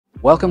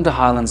Welcome to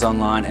Highlands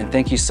Online, and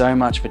thank you so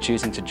much for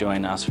choosing to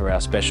join us for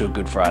our special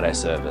Good Friday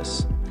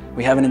service.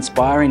 We have an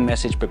inspiring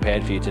message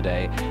prepared for you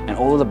today, and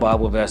all of the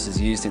Bible verses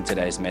used in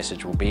today's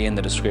message will be in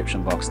the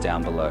description box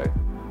down below.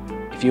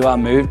 If you are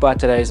moved by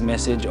today's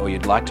message or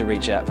you'd like to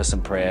reach out for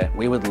some prayer,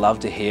 we would love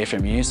to hear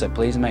from you, so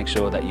please make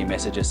sure that you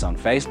message us on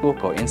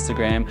Facebook or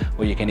Instagram,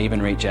 or you can even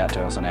reach out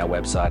to us on our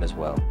website as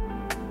well.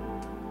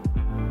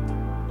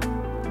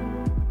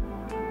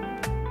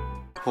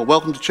 Well,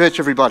 welcome to church,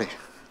 everybody.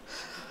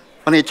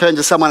 Why don't you turn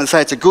to someone and say,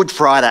 it's a good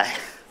Friday.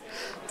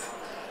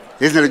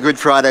 Isn't it a good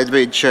Friday to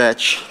be in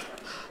church?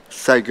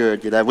 So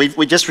good, you know.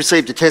 We just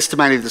received a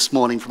testimony this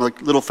morning from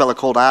a little fella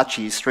called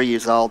Archie. He's 3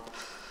 years old.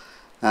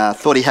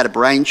 Thought he had a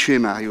brain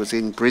tumour. He was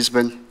in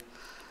Brisbane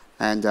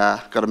and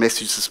got a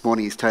message this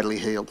morning. He's totally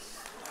healed.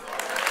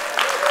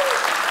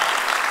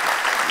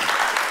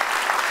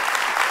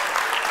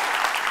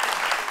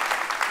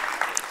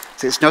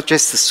 So it's not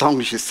just the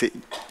songs you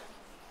sing.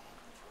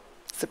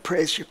 It's the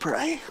prayers you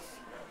pray.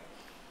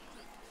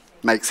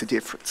 Makes a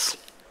difference.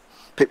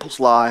 People's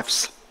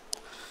lives,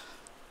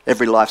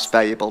 every life's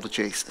valuable to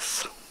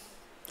Jesus.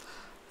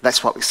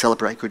 That's what we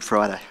celebrate Good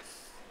Friday.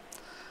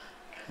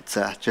 It's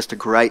just a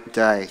great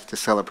day to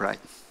celebrate.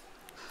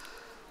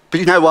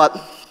 But you know what?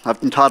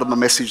 I've entitled my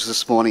message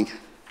this morning,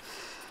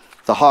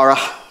 The Horror,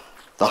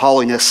 the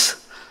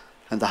Holiness,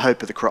 and the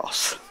Hope of the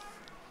Cross.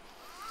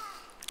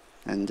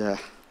 And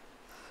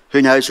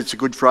who knows, it's a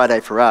Good Friday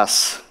for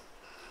us.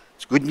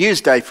 It's a good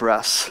news day for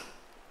us.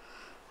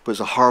 It was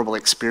a horrible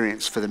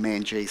experience for the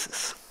man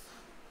Jesus.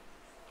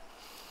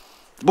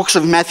 The books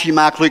of Matthew,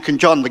 Mark, Luke and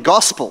John, the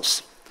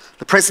Gospels,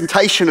 the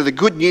presentation of the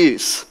good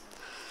news,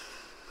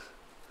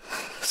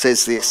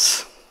 says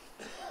this.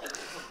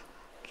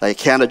 They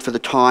accounted for the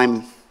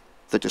time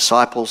the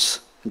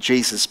disciples and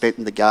Jesus spent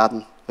in the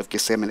Garden of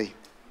Gethsemane.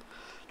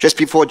 Just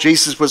before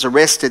Jesus was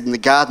arrested in the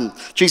garden,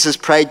 Jesus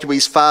prayed to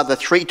his Father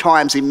 3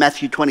 times in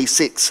Matthew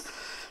 26,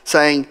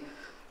 saying,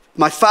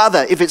 "My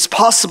Father, if it's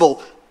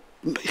possible,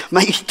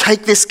 may you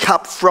take this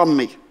cup from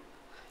me,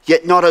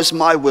 yet not as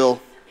my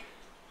will,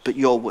 but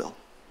your will.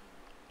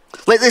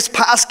 Let this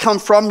come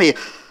from me.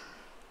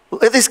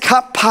 Let this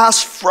cup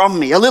pass from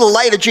me." A little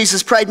later,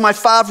 Jesus prayed, "My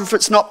Father, if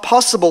it's not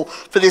possible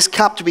for this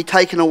cup to be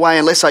taken away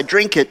unless I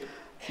drink it,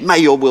 may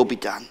your will be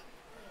done."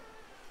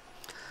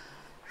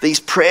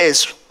 These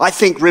prayers, I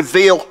think,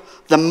 reveal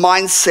the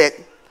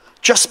mindset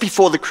just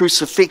before the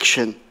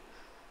crucifixion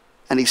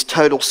and his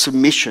total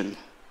submission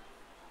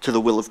to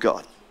the will of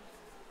God.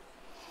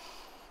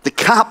 The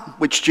cup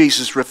which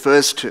Jesus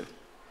refers to,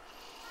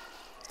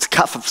 it's a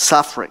cup of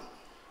suffering.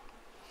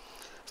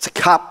 It's a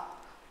cup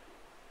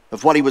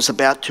of what he was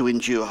about to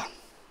endure.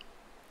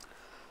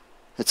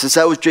 It's as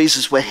though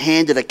Jesus were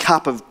handed a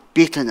cup of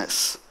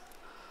bitterness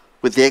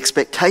with the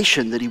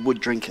expectation that he would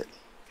drink it.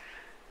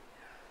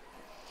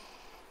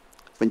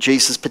 When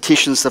Jesus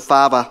petitions the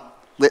Father,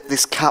 "Let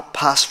this cup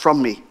pass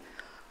from me,"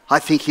 I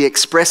think he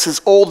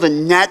expresses all the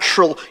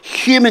natural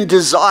human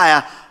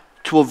desire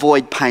to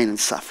avoid pain and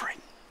suffering.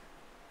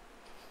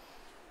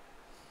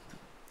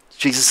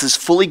 Jesus is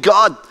fully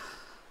God,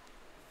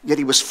 yet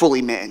he was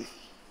fully man.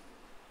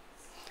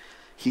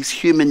 His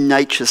human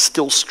nature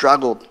still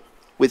struggled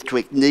with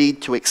the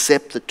need to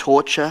accept the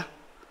torture,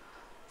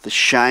 the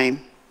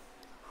shame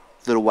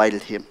that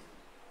awaited him.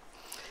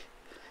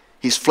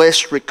 His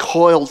flesh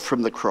recoiled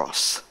from the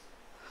cross.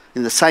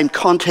 In the same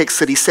context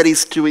that he said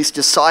to his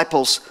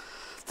disciples,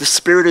 "The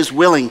spirit is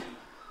willing,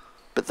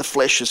 but the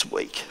flesh is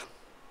weak."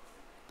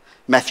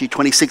 Matthew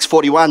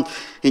 26:41,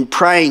 in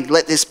praying,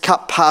 "Let this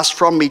cup pass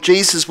from me,"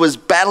 Jesus was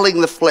battling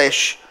the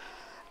flesh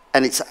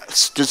and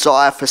its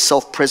desire for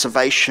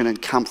self-preservation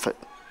and comfort.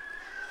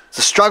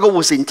 The struggle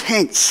was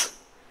intense.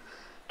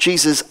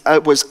 Jesus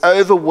was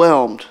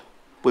overwhelmed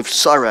with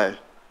sorrow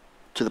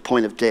to the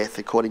point of death,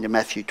 according to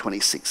Matthew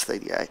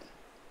 26:38.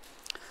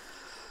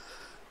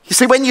 You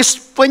see, when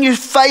you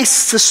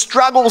face the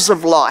struggles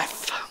of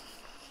life,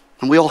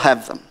 and we all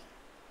have them,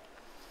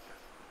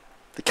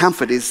 the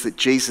comfort is that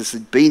Jesus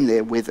had been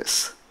there with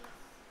us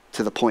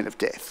to the point of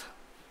death.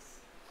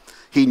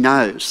 He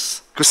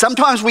knows. Because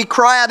sometimes we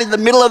cry out in the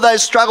middle of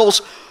those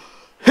struggles,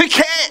 "Who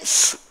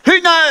cares? Who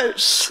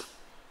knows?"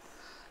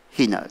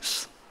 He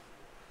knows.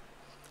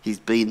 He's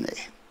been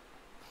there.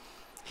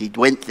 He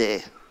went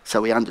there,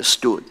 so he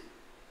understood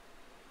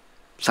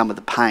some of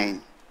the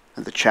pain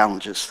and the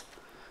challenges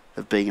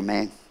of being a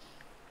man.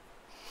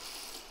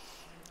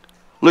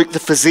 Luke the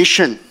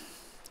physician,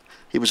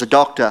 he was a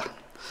doctor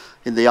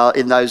in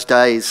those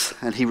days,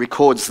 and he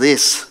records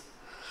this.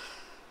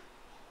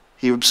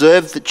 He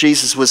observed that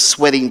Jesus was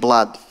sweating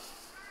blood.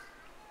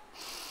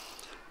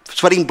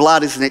 Sweating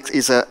blood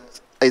is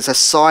a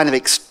sign of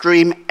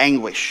extreme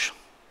anguish.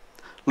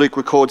 Luke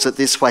records it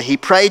this way: he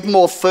prayed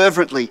more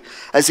fervently,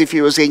 as if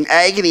he was in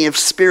agony of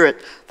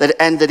spirit,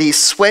 and that his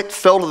sweat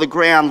fell to the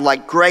ground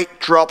like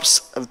great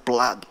drops of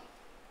blood.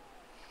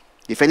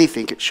 If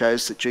anything, it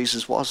shows that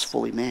Jesus was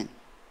fully man.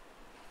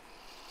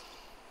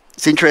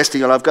 It's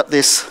interesting, and I've got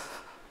this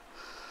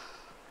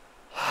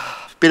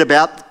bit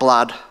about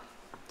blood,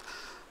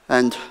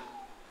 and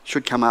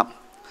should come up.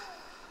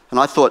 And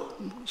I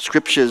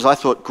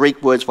thought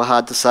Greek words were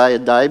hard to say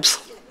and names.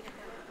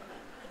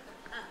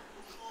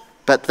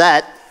 But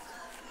that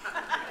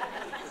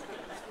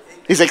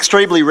is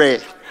extremely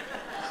rare.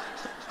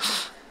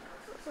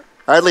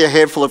 Only a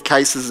handful of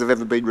cases have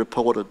ever been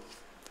reported.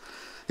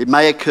 It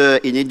may occur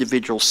in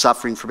individuals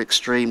suffering from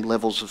extreme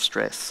levels of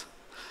stress.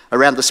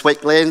 Around the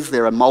sweat glands,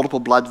 there are multiple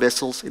blood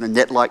vessels in a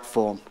net-like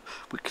form,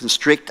 which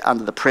constrict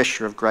under the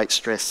pressure of great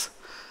stress.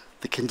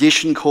 The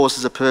condition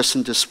causes a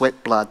person to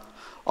sweat blood,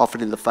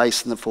 often in the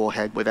face and the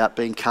forehead, without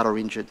being cut or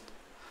injured.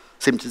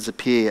 Symptoms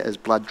appear as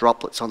blood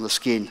droplets on the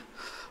skin,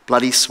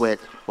 bloody sweat,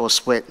 or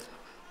sweat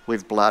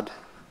with blood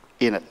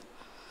in it.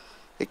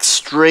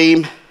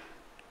 Extreme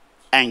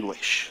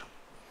anguish.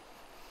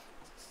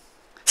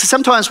 So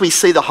sometimes we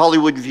see the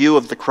Hollywood view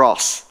of the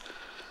cross.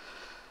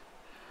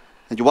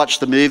 And you watch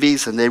the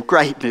movies, and they're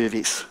great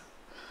movies.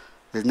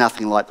 There's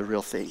nothing like the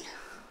real thing.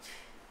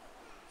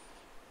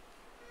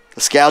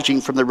 The scourging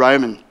from the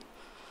Roman.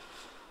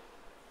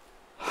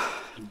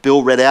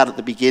 Bill read out at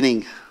the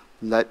beginning,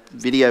 in that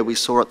video we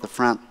saw at the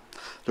front.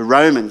 The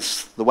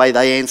Romans, the way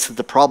they answered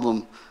the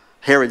problem,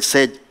 Herod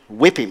said,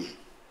 whip him.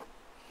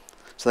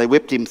 So they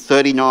whipped him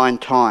 39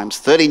 times,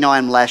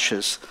 39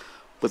 lashes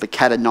with a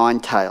cat of nine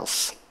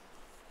tails.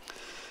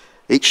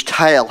 Each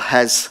tail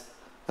has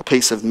a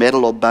piece of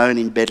metal or bone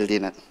embedded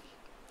in it.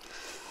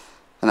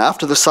 And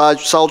after the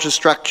soldier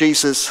struck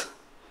Jesus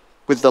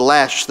with the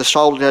lash, the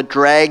soldier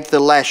dragged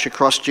the lash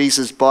across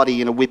Jesus' body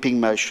in a whipping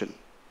motion.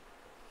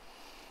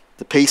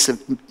 The piece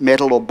of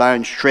metal or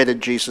bone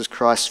shredded Jesus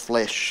Christ's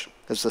flesh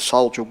as the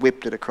soldier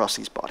whipped it across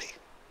his body.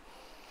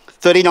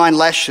 39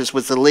 lashes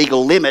was the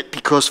legal limit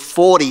because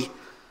 40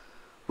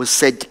 was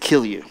said to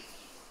kill you.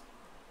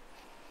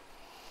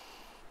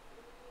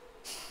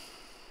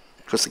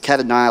 Because the cat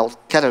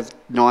of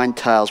nine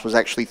tails was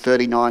actually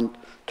 39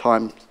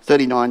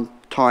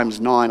 times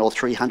 9 or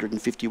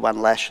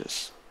 351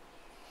 lashes.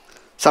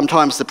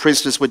 Sometimes the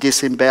prisoners were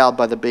disemboweled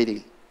by the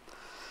beating.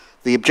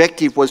 The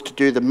objective was to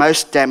do the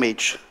most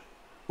damage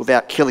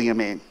without killing a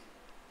man.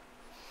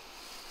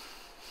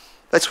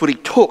 That's what he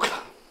took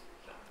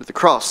with the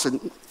cross.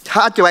 And it's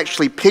hard to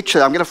actually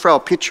picture. I'm going to throw a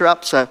picture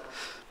up, so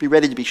be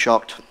ready to be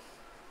shocked.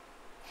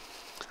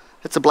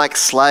 It's a black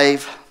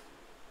slave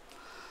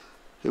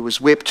who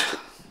was whipped.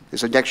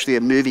 There's actually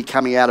a movie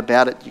coming out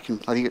about it.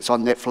 I think it's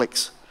on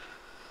Netflix.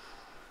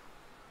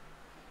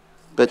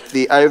 But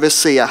the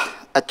overseer,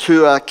 a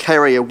tour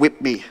carrier,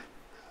 whipped me.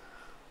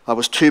 I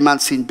was 2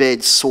 months in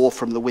bed, sore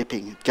from the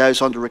whipping. It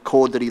goes on to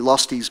record that he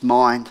lost his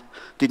mind,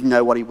 didn't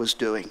know what he was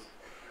doing.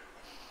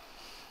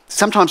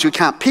 Sometimes we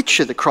can't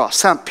picture the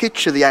cross, can't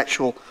picture the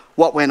actual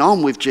what went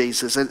on with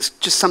Jesus. And it's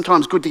just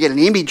sometimes good to get an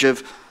image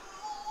of,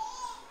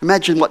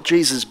 imagine what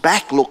Jesus'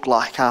 back looked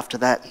like after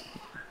that.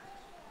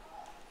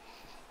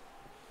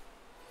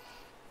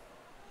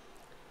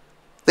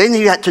 Then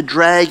he had to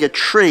drag a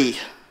tree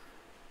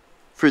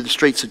through the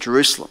streets of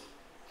Jerusalem.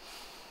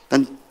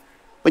 And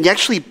when you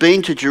actually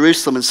been to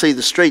Jerusalem and see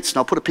the streets, and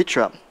I'll put a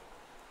picture up.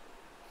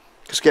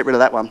 Just get rid of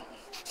that one.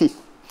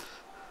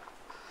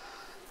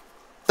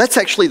 That's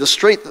actually the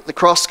street that the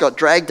cross got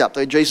dragged up.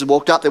 There Jesus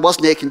walked up. There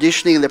wasn't air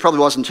conditioning and there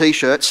probably wasn't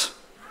T-shirts.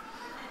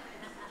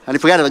 And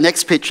if we go to the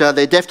next picture,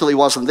 there definitely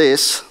wasn't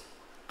this,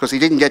 because he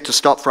didn't get to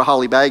stop for a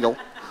holy bagel.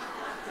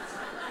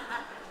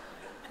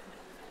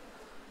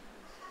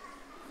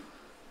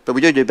 But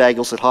we do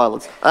bagels at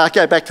Highlands.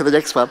 Go back to the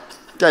next one.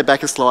 Go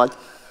back a slide.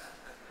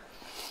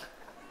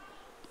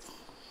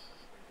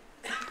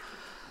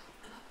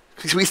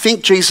 Because we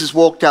think Jesus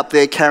walked up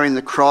there carrying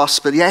the cross,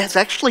 but he was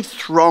actually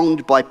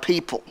thronged by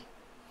people.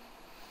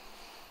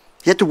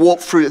 He had to walk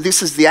through,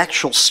 this is the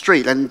actual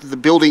street, and the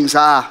buildings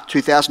are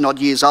 2,000 odd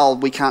years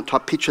old. We can't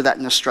picture that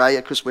in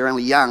Australia because we're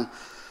only young.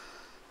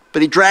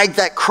 But he dragged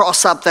that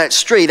cross up that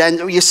street,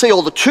 and you see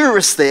all the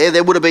tourists there.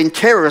 There would have been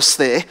terrorists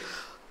there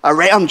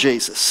around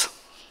Jesus.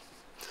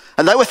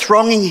 And they were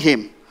thronging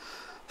him.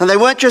 And they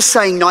weren't just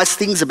saying nice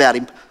things about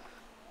him.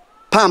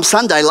 Palm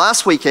Sunday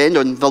last weekend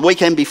and the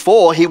weekend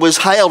before, he was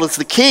hailed as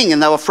the king,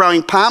 and they were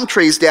throwing palm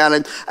trees down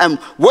and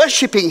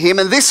worshipping him.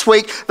 And this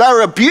week they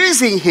were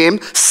abusing him,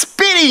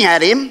 spitting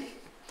at him,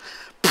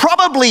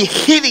 probably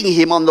hitting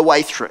him on the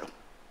way through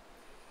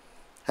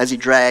as he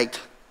dragged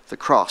the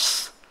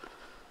cross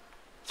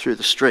through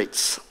the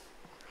streets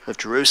of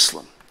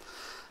Jerusalem.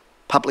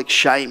 Public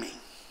shaming.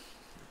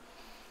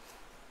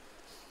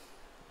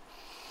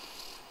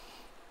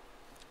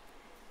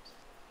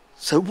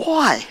 So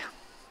why?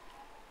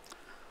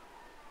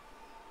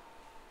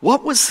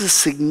 What was the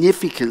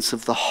significance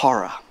of the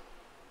horror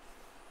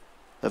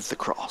of the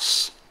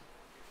cross?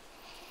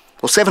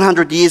 Well,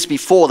 700 years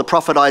before, the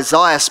prophet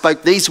Isaiah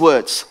spoke these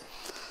words.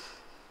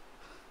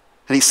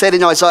 And he said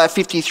in Isaiah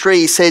 53,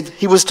 he said,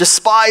 "He was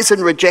despised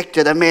and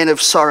rejected, a man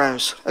of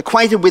sorrows,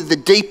 acquainted with the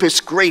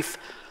deepest grief."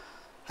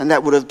 And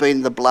that would have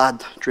been the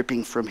blood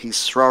dripping from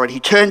his throat.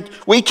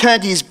 We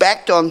turned his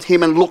back on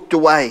him and looked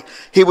away.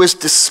 He was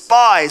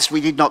despised,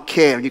 we did not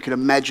care. And you can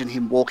imagine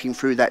him walking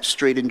through that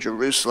street in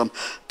Jerusalem,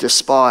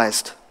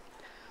 despised.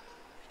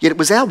 Yet it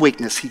was our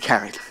weakness he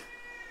carried.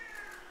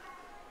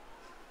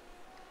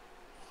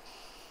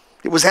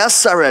 It was our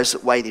sorrows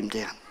that weighed him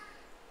down.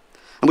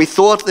 And we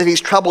thought that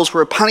his troubles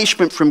were a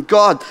punishment from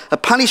God, a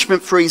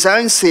punishment for his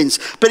own sins.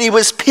 But he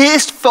was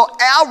pierced for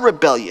our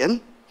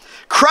rebellion,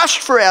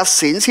 crushed for our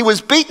sins. He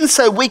was beaten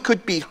so we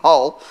could be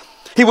whole.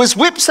 He was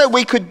whipped so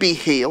we could be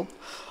healed.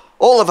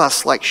 All of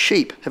us, like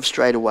sheep, have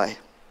strayed away.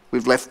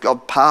 We've left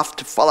God's path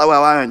to follow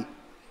our own.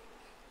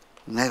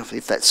 And that,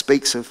 if that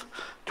speaks of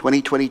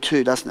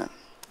 2022, doesn't it?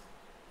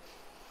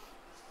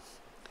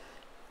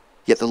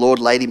 Yet the Lord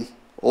laid on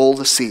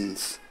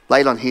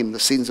him the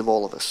sins of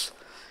all of us.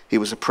 He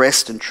was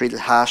oppressed and treated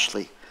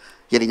harshly,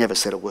 yet he never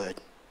said a word.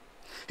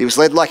 He was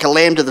led like a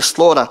lamb to the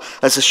slaughter.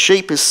 As a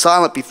sheep is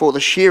silent before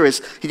the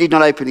shearers, he did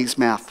not open his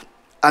mouth.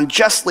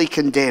 Unjustly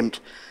condemned,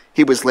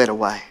 he was led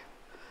away.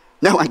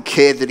 No one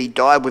cared that he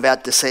died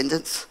without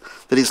descendants,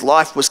 that his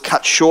life was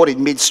cut short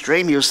in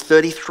midstream. He was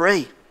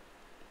 33.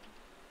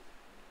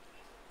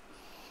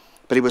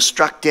 But he was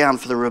struck down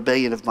for the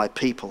rebellion of my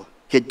people.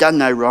 He had done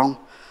no wrong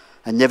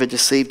and never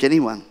deceived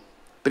anyone.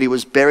 But he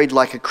was buried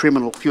like a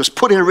criminal. He was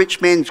put in a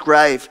rich man's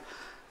grave.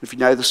 If you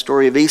know the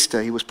story of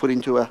Easter, he was put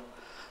into a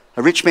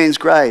rich man's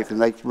grave,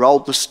 and they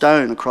rolled the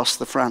stone across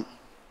the front.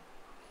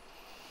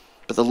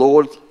 But the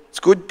Lord's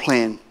good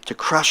plan to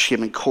crush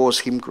him and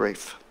cause him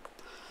grief.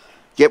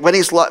 Yet when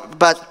his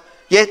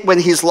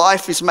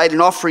life is made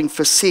an offering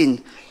for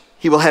sin,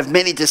 he will have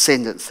many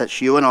descendants,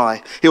 that's you and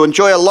I. He'll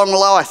enjoy a long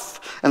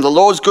life, and the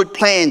Lord's good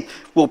plan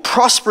will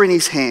prosper in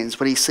his hands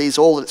when he sees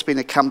all that's been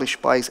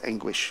accomplished by his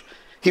anguish.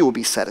 He will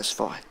be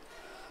satisfied.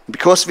 And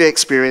because of your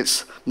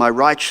experience, my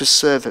righteous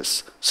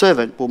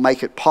servant will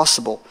make it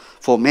possible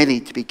for many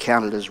to be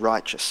counted as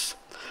righteous.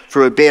 For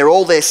he will bear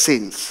all their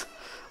sins.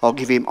 I'll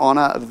give him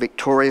honour of a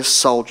victorious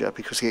soldier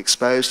because he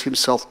exposed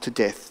himself to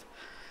death.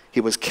 He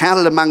was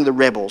counted among the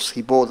rebels.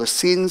 He bore the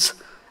sins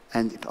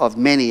of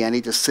many, and he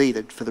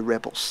interceded for the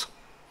rebels.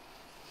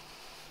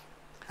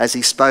 As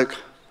he spoke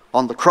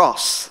on the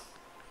cross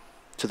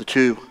to the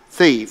two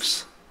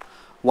thieves,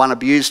 one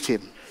abused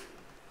him.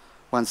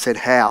 One said,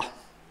 "How?"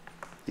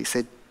 He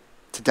said,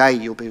 "Today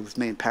you'll be with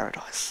me in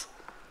paradise."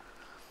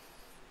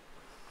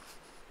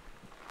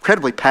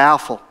 Incredibly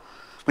powerful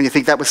when you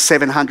think that was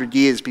 700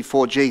 years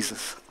before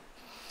Jesus.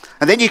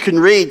 And then you can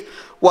read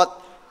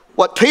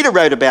what Peter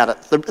wrote about it.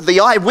 The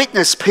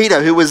eyewitness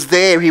Peter, who was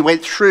there, he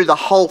went through the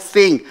whole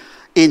thing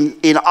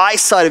in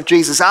eyesight of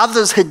Jesus.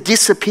 Others had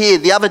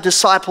disappeared. The other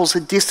disciples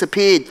had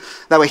disappeared.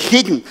 They were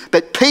hidden.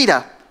 But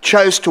Peter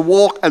chose to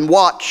walk and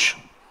watch.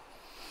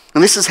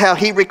 And this is how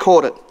he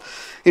recorded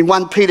in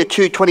 1 Peter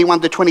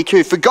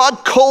 2:21-22. For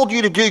God called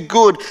you to do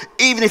good,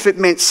 even if it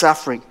meant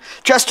suffering,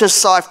 just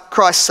as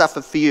Christ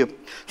suffered for you.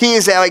 He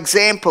is our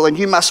example, and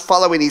you must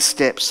follow in his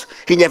steps.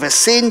 He never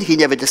sinned, he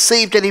never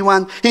deceived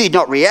anyone. He did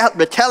not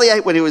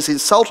retaliate when he was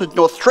insulted,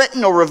 nor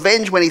threaten or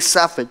revenge when he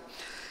suffered.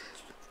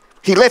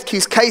 He left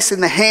his case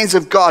in the hands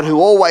of God, who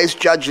always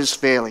judges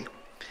fairly.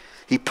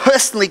 He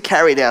personally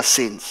carried our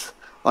sins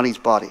on his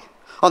body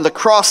on the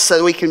cross so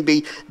that we can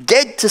be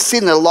dead to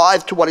sin and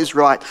alive to what is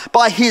right.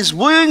 By his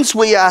wounds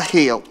we are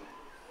healed.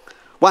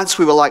 Once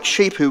we were like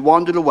sheep who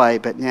wandered away,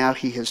 but now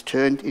he has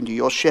turned into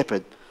your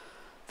shepherd,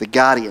 the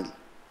guardian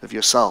of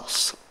your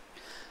souls.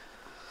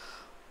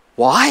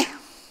 Why?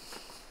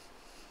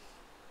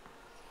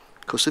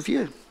 Because of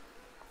you.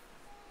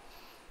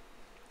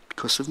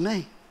 Because of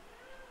me.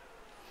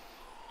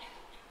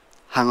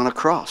 Hung on a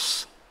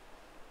cross.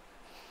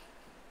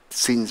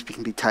 Sins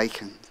can be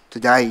taken.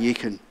 Today you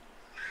can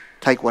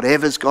take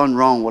whatever's gone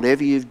wrong,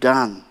 whatever you've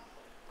done,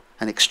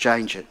 and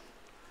exchange it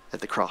at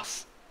the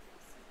cross.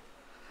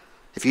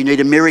 If you need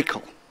a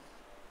miracle,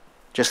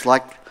 just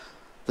like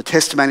the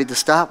testimony to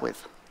start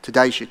with,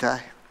 today's your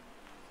day.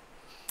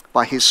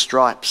 By his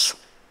stripes,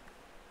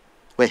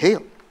 we're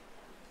healed.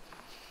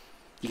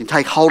 You can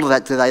take hold of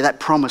that today. That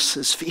promise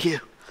is for you.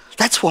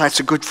 That's why it's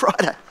a Good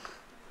Friday.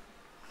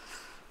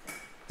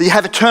 That you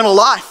have eternal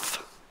life.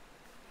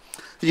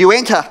 That you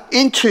enter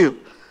into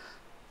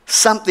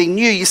something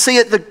new. You see,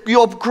 at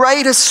your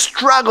greatest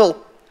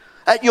struggle,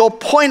 at your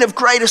point of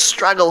greatest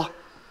struggle,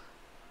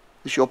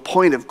 is your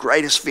point of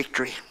greatest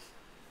victory,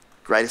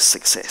 greatest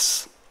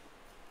success.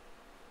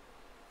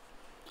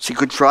 See,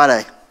 Good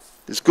Friday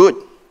is good.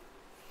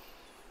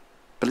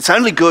 But it's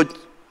only good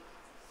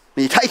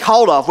when you take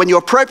hold of, when you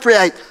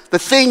appropriate the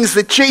things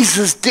that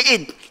Jesus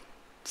did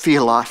for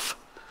your life.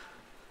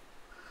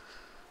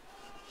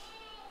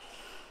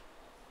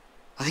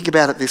 I think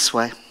about it this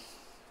way.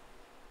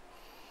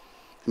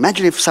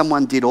 Imagine if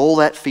someone did all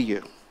that for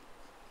you.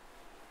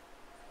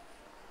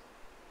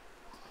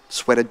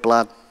 Sweated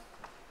blood,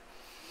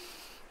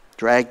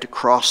 dragged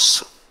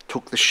across,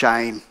 took the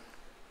shame,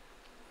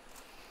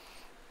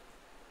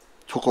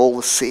 took all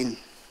the sin,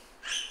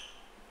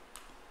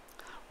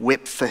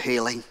 whipped for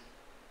healing.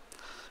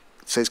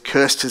 It says,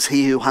 cursed is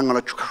he who hung on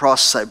a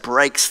cross, so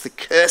breaks the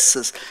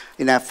curses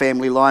in our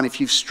family line. If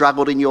you've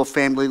struggled in your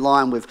family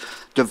line with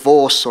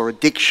divorce or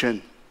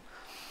addiction,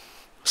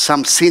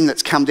 some sin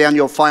that's come down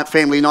your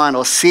family line,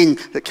 or sin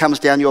that comes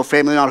down your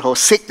family line, or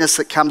sickness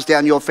that comes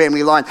down your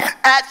family line,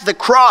 at the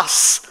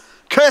cross,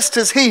 cursed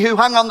is he who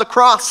hung on the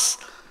cross.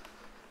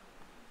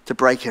 to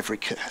break every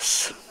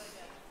curse.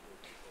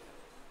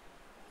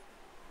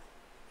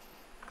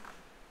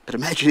 But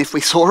imagine if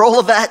we saw all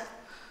of that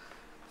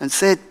and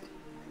said,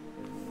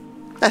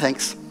 no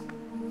thanks,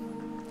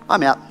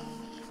 I'm out.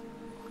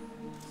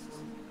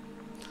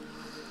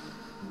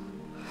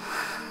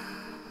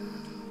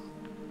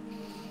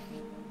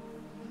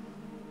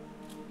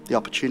 The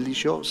opportunity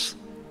is yours.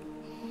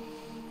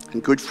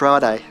 And Good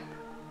Friday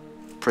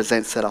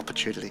presents that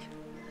opportunity.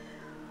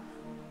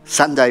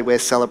 Sunday we're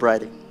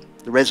celebrating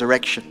the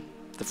resurrection,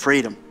 the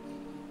freedom,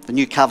 the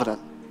new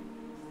covenant.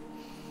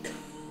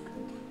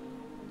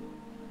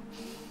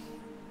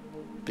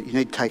 But you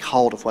need to take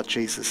hold of what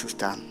Jesus has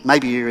done.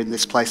 Maybe you're in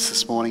this place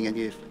this morning and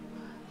you've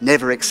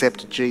never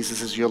accepted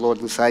Jesus as your Lord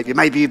and Saviour.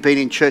 Maybe you've been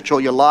in church all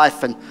your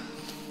life and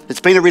it's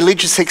been a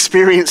religious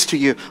experience to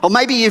you. Or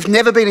maybe you've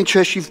never been in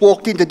church, you've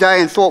walked in today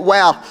and thought,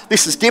 wow,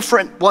 this is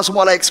different, wasn't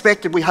what I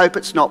expected. We hope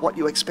it's not what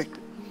you expected.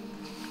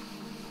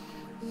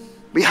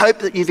 We hope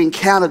that you've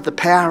encountered the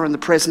power and the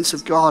presence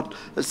of God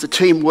as the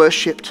team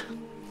worshipped.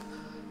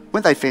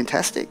 Weren't they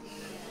fantastic?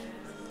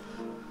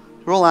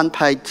 We're all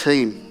unpaid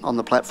team on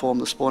the platform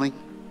this morning.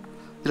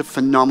 Did a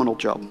phenomenal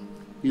job.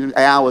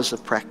 Hours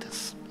of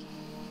practice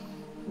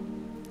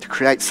to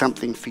create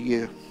something for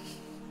you.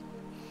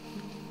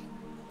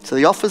 So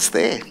the offer's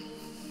there.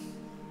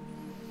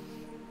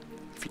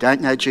 If you don't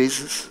know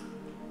Jesus,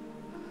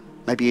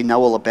 maybe you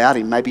know all about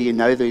him, maybe you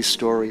know these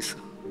stories.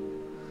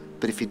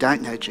 But if you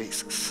don't know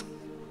Jesus,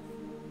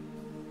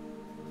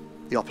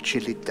 the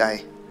opportunity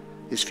today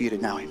is for you to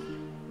know him.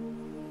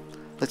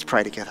 Let's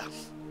pray together.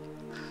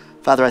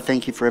 Father, I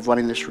thank you for everyone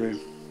in this room.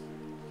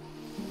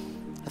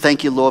 I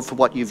thank you, Lord, for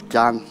what you've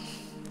done,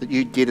 that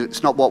you did it.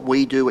 It's not what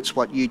we do, it's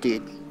what you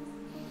did.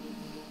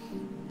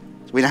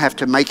 We don't have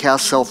to make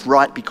ourselves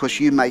right because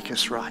you make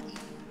us right.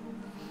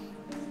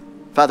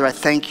 Father, I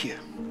thank you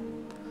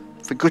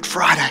for Good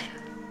Friday,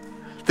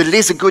 that it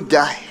is a good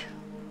day.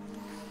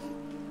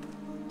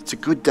 It's a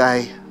good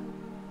day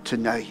to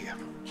know you.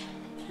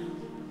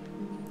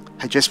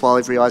 Hey, just while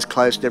every eye's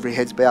closed, every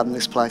head's bowed in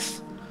this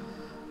place,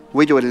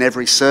 we do it in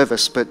every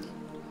service, but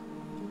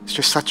it's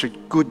just such a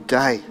good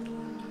day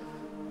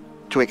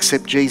to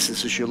accept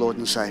Jesus as your Lord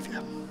and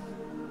Saviour.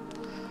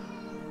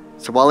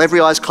 So while every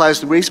eye's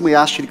closed, the reason we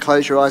ask you to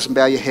close your eyes and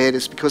bow your head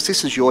is because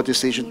this is your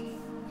decision.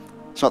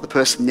 It's not the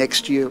person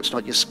next to you, it's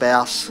not your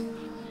spouse,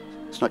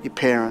 it's not your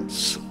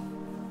parents,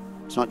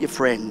 it's not your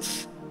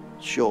friends,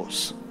 it's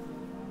yours.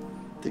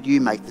 That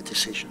you make the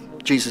decision.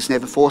 Jesus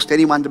never forced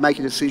anyone to make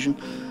a decision.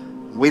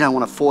 We don't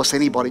want to force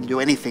anybody to do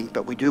anything,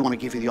 but we do want to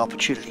give you the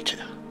opportunity to.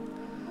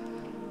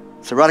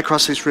 So right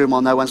across this room,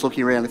 while no one's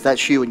looking around, if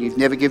that's you and you've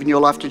never given your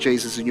life to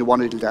Jesus and you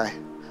want to today,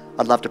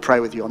 I'd love to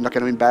pray with you. I'm not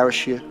going to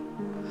embarrass you,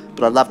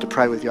 but I'd love to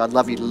pray with you. I'd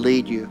love you to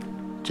lead you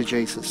to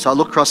Jesus. So I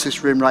look across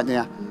this room right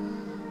now.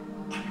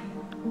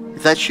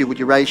 If that's you, would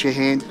you raise your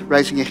hand?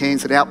 Raising your hand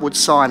is an outward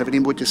sign of an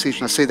inward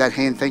decision. I see that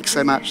hand. Thanks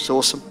so much. It's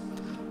awesome.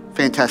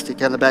 Fantastic.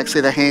 Down the back, see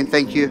that hand.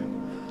 Thank you.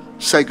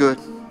 So good.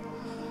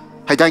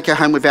 Hey, don't go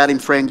home without him,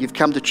 friend. You've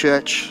come to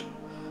church.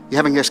 You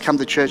haven't just come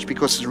to church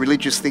because it's a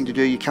religious thing to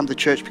do. You come to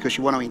church because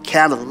you want to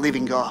encounter the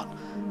living God,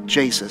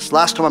 Jesus.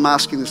 Last time I'm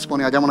asking this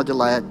morning, I don't want to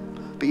delay it,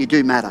 but you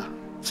do matter.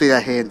 See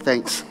that hand.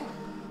 Thanks.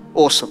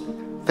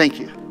 Awesome. Thank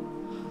you.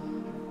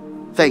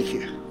 Thank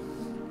you.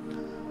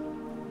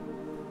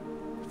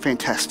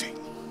 Fantastic.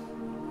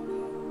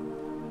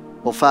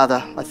 Well,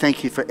 Father, I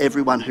thank you for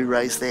everyone who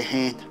raised their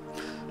hand.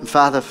 And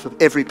Father, for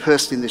every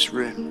person in this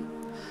room.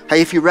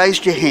 Hey, if you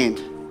raised your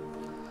hand,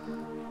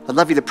 I'd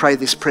love you to pray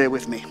this prayer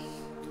with me.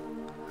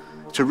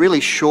 It's a really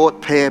short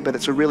prayer, but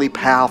it's a really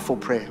powerful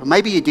prayer. Or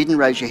maybe you didn't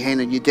raise your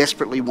hand and you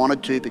desperately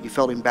wanted to, but you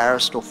felt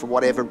embarrassed or for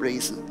whatever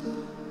reason.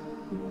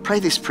 Pray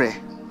this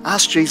prayer.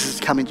 Ask Jesus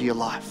to come into your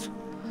life.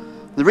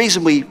 The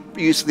reason we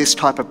use this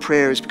type of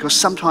prayer is because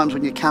sometimes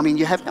when you come in,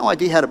 you have no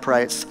idea how to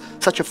pray. It's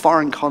such a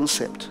foreign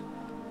concept.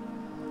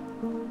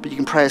 But you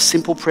can pray a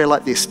simple prayer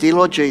like this. Dear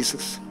Lord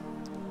Jesus,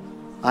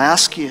 I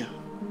ask you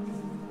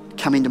to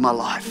come into my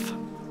life.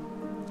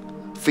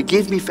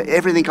 Forgive me for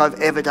everything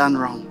I've ever done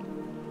wrong.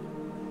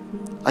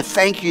 I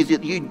thank you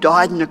that you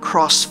died on the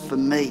cross for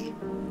me.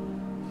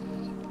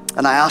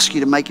 And I ask you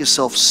to make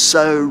yourself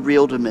so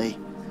real to me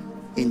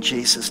in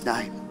Jesus'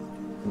 name.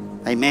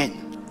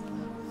 Amen.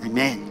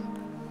 Amen.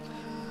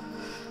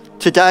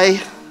 Today,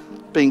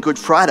 being Good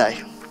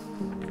Friday,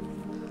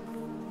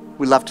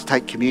 we love to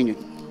take communion.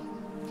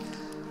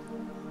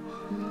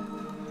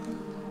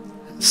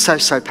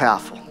 So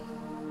powerful.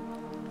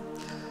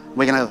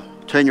 We're going to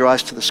turn your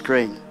eyes to the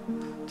screen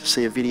to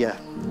see a video.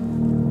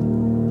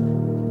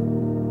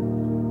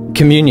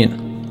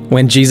 Communion,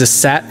 when Jesus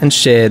sat and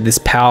shared this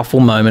powerful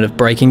moment of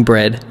breaking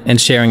bread and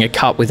sharing a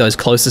cup with those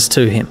closest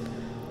to him,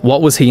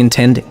 what was he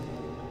intending?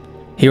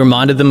 He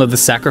reminded them of the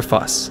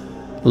sacrifice.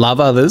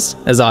 Love others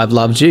as I've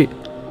loved you.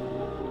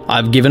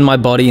 I've given my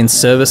body in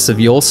service of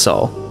your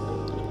soul.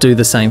 Do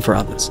the same for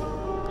others.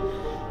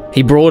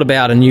 He brought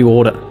about a new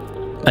order,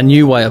 a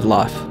new way of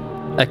life,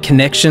 a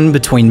connection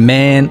between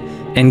man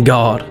and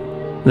God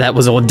that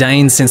was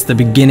ordained since the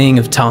beginning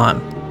of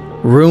time,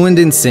 ruined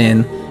in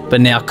sin,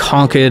 but now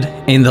conquered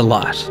in the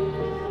light.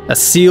 A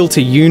seal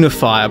to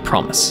unify a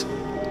promise.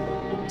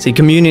 See,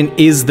 communion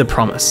is the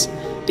promise.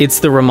 It's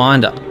the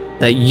reminder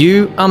that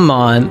you are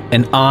mine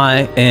and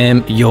I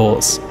am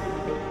yours.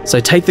 So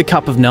take the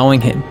cup of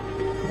knowing Him.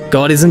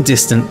 God isn't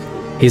distant,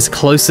 He's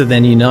closer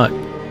than you know.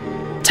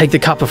 Take the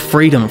cup of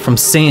freedom from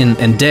sin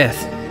and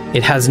death.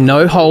 It has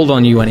no hold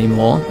on you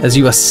anymore, as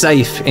you are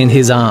safe in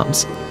His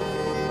arms.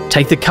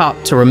 Take the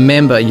cup to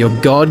remember your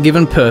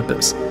God-given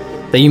purpose,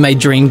 that you may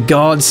dream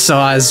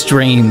God-sized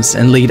dreams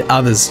and lead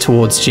others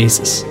towards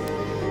Jesus.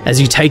 As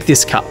you take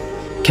this cup,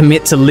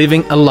 commit to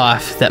living a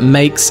life that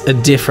makes a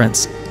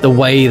difference the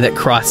way that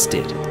Christ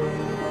did.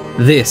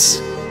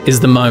 This is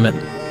the moment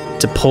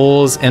to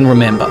pause and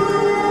remember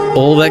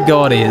all that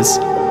God is,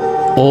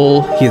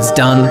 all He has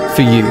done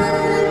for you.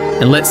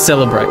 And let's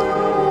celebrate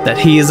that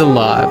He is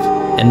alive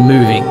and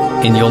moving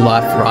in your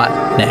life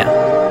right now.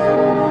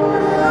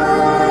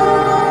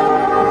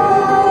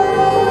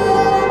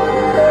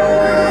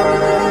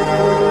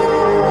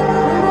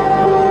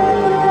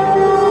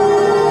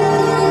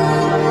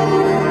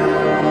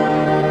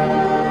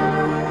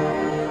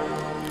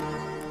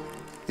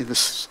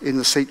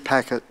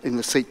 In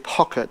the seat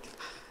pocket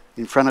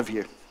in front of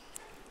you,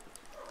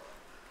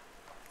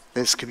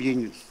 there's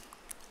communion.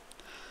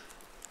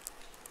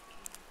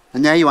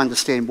 And now you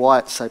understand why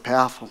it's so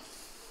powerful.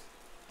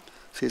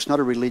 See, it's not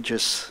a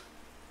religious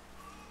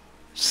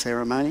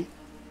ceremony.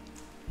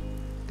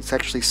 It's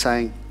actually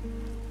saying,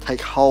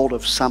 take hold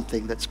of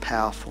something that's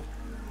powerful.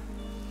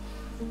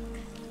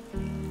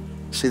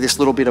 See, this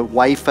little bit of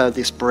wafer,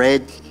 this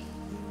bread,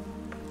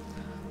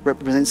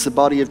 represents the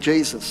body of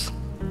Jesus.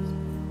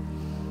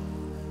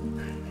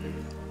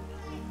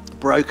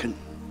 Broken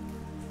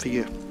for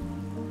you.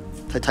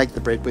 So take the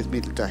bread with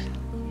me today.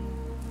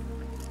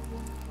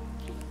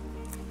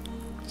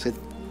 So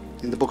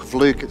in the book of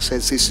Luke it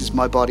says, this is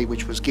my body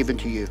which was given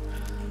to you.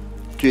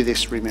 Do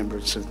this in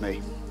remembrance of me.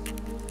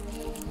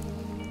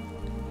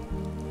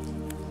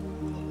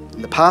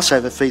 In the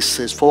Passover feast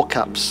there's 4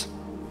 cups.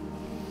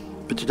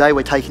 But today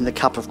we're taking the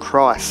cup of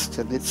Christ,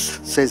 and it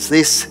says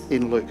this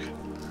in Luke.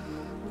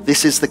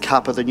 This is the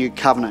cup of the new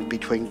covenant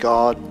between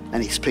God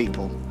and His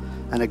people.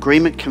 An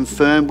agreement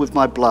confirmed with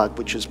my blood,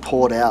 which is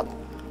poured out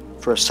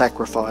for a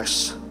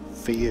sacrifice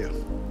for you.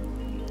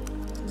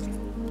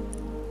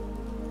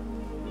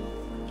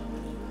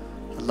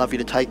 I'd love you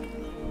to take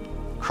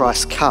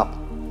Christ's cup.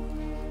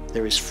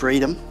 There is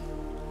freedom,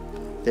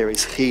 there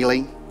is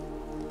healing,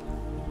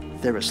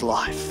 there is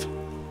life.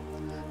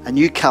 A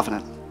new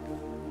covenant,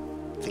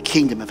 the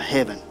kingdom of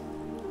heaven,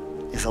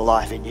 is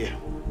alive in you.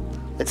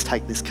 Let's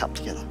take this cup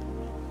together.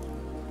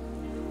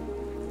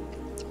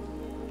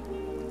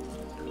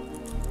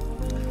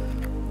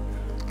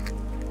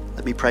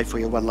 Let me pray for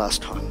you one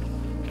last time.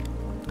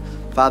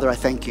 Father, I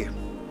thank you.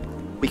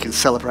 We can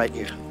celebrate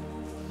you.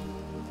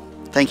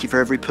 Thank you for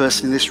every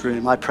person in this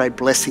room. I pray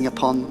blessing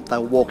upon them.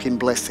 They'll walk in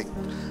blessing.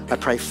 I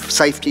pray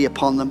safety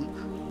upon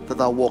them, that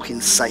they'll walk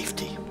in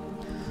safety.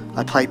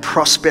 I pray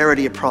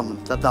prosperity upon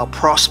them, that they'll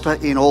prosper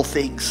in all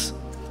things.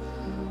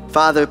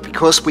 Father,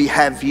 because we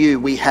have you,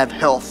 we have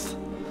health.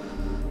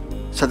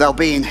 So they'll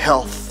be in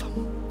health.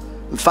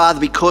 And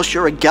Father, because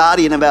you're a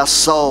guardian of our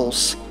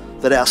souls,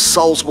 that our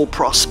souls will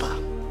prosper.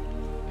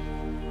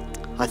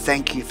 I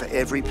thank you for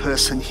every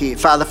person here.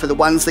 Father, for the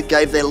ones that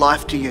gave their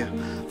life to you.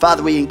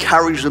 Father, we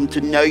encourage them to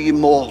know you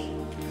more.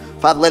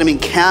 Father, let them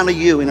encounter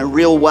you in a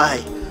real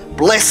way.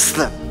 Bless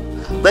them.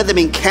 Let them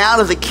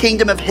encounter the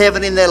kingdom of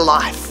heaven in their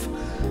life.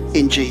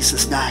 In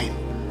Jesus' name,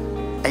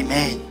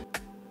 amen.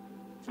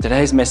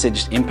 Today's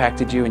message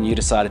impacted you and you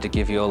decided to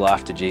give your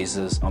life to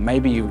Jesus, or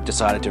maybe you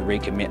decided to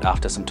recommit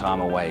after some time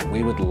away.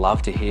 We would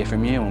love to hear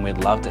from you and we'd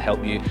love to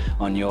help you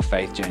on your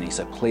faith journey.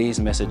 So please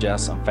message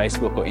us on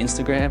Facebook or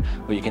Instagram,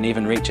 or you can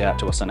even reach out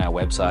to us on our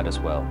website as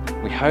well.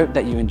 We hope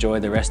that you enjoy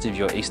the rest of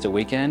your Easter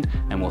weekend,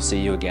 and we'll see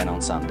you again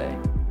on Sunday.